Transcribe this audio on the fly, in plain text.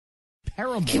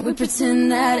terrible. Can we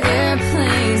pretend that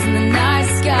airplanes in the night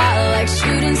sky are like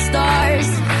shooting stars?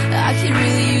 I could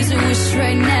really use a wish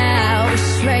right now,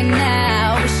 wish right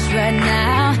now, wish right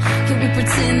now. Can we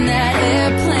pretend that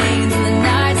airplanes in the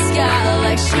night sky are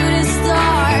like shooting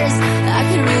stars? I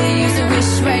could really use a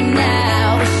wish right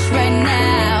now, wish right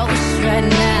now, wish right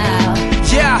now.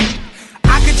 Yeah,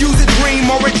 I could use a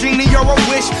dream or a genie or a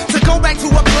wish to go back to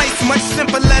a place much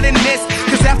simpler than this.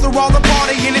 Cause after all the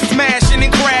partying and smashing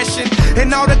and crashing,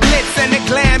 and all the glitz and the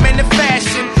glam and the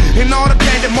fashion, and all the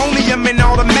pandemonium and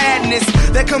all the madness,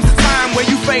 there comes a time where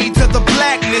you fade to the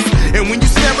blackness. And when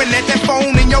you're staring at that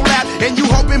phone in your lap, and you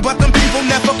hoping but them people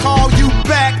never call you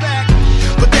back.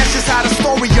 But that's just how the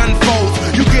story unfolds.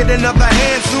 You get another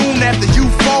hand soon after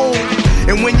you fold.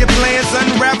 And when your plans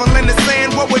unravel in the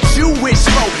sand, what would you wish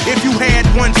for if you had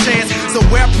one chance? So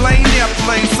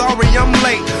airplane, sorry I'm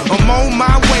late. I'm on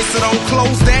my way, so don't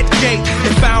close that gate.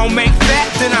 If I don't make that,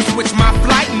 then I switch my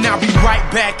flight, and I'll be right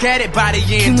back at it by the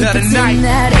end of the night. Can we pretend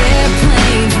that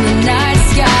airplanes in the night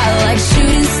sky like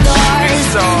shooting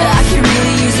stars? I could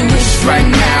really use a wish right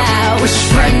now, wish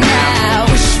right now,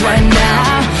 wish right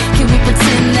now. Can we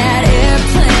pretend that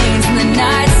airplanes in the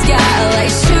night sky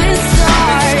like shooting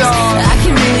stars? I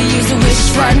can really use a wish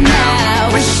right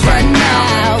now, wish right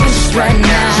now, wish right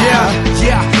now.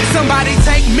 Yeah, somebody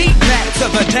take me back to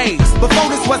the days before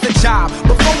this was a job,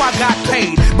 before I got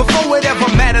paid, before it ever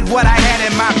mattered what I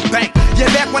had in my bank. Yeah,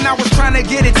 back when I was trying to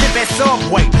get a tip at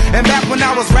Subway, and back when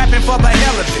I was rapping for the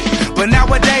hell of it. But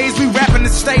nowadays we rapping to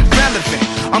stay relevant.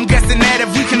 I'm guessing that if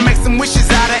we can make some wishes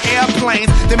out of airplanes,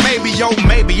 then maybe, oh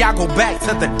maybe I'll go back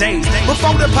to the days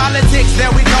before the politics that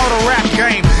we call the rap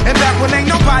game. And back when ain't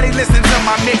nobody listened to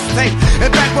my mixtape. And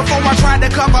back before I tried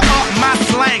to cover up my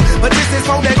slang. But this is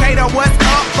for Decatur, what's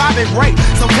up, Bobby Ray?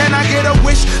 So can I get a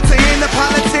wish to end the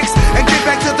politics and get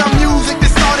back to the music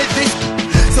that started this?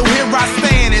 So here I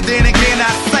stand, and then again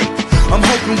I say, I'm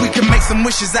hoping we can make some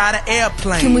wishes out of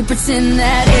airplanes. Can we pretend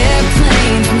that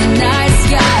airplanes in the night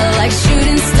sky like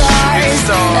shooting stars?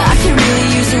 I can really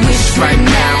use a wish right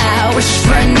now, wish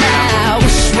right now,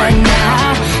 wish right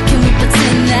now. Can we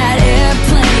pretend that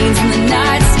airplanes in the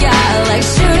night sky like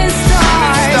shooting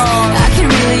stars? I can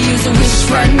really use a wish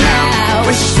right now,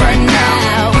 wish right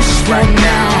now, wish right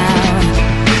now.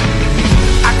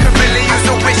 I could really use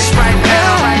a wish right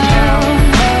now. Like shooting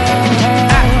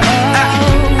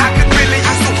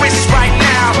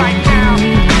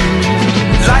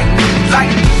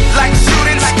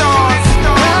stars.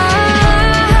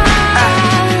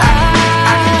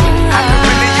 I could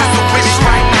really use a wish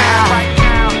right now.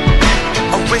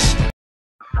 A wish.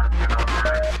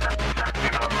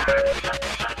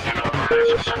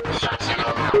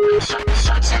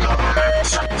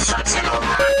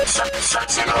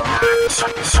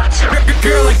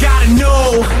 Girl, I gotta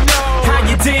know how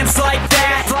you dance like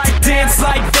that, dance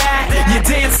like that. You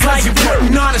dance like you're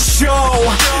putting on a show.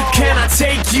 Can I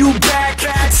take you back,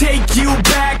 take you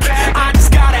back? I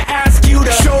just gotta ask you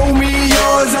to show me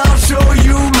yours, I'll show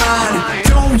you mine.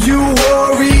 Don't you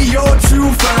worry, you're too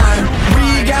fine.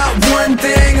 We got one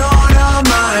thing on our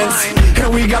minds,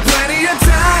 and we got plenty of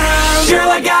time. Girl,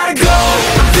 I gotta go,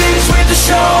 I'm finished with the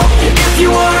show. If you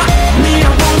want me,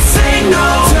 I won't say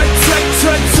no.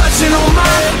 Touching on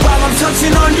mine while I'm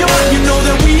touching on yours. You know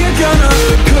that we are gonna,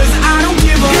 cause I don't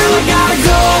give a. Girl, I gotta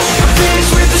go, I'm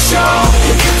finished with the show.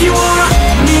 If you want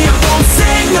me, I won't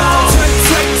say no.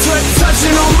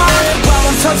 Touching on mine while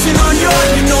I'm touching on yours.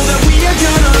 You know that we are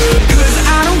gonna, cause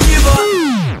I don't give a.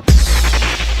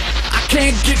 I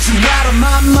can't get you out of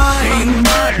my mind.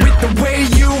 With the way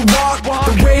you walk,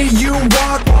 the way you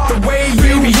walk, the way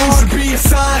you used to be a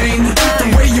sign.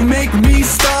 The way you make me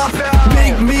stop,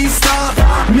 make me stop,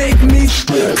 make me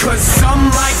stop. Cause some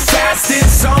like fast and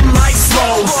some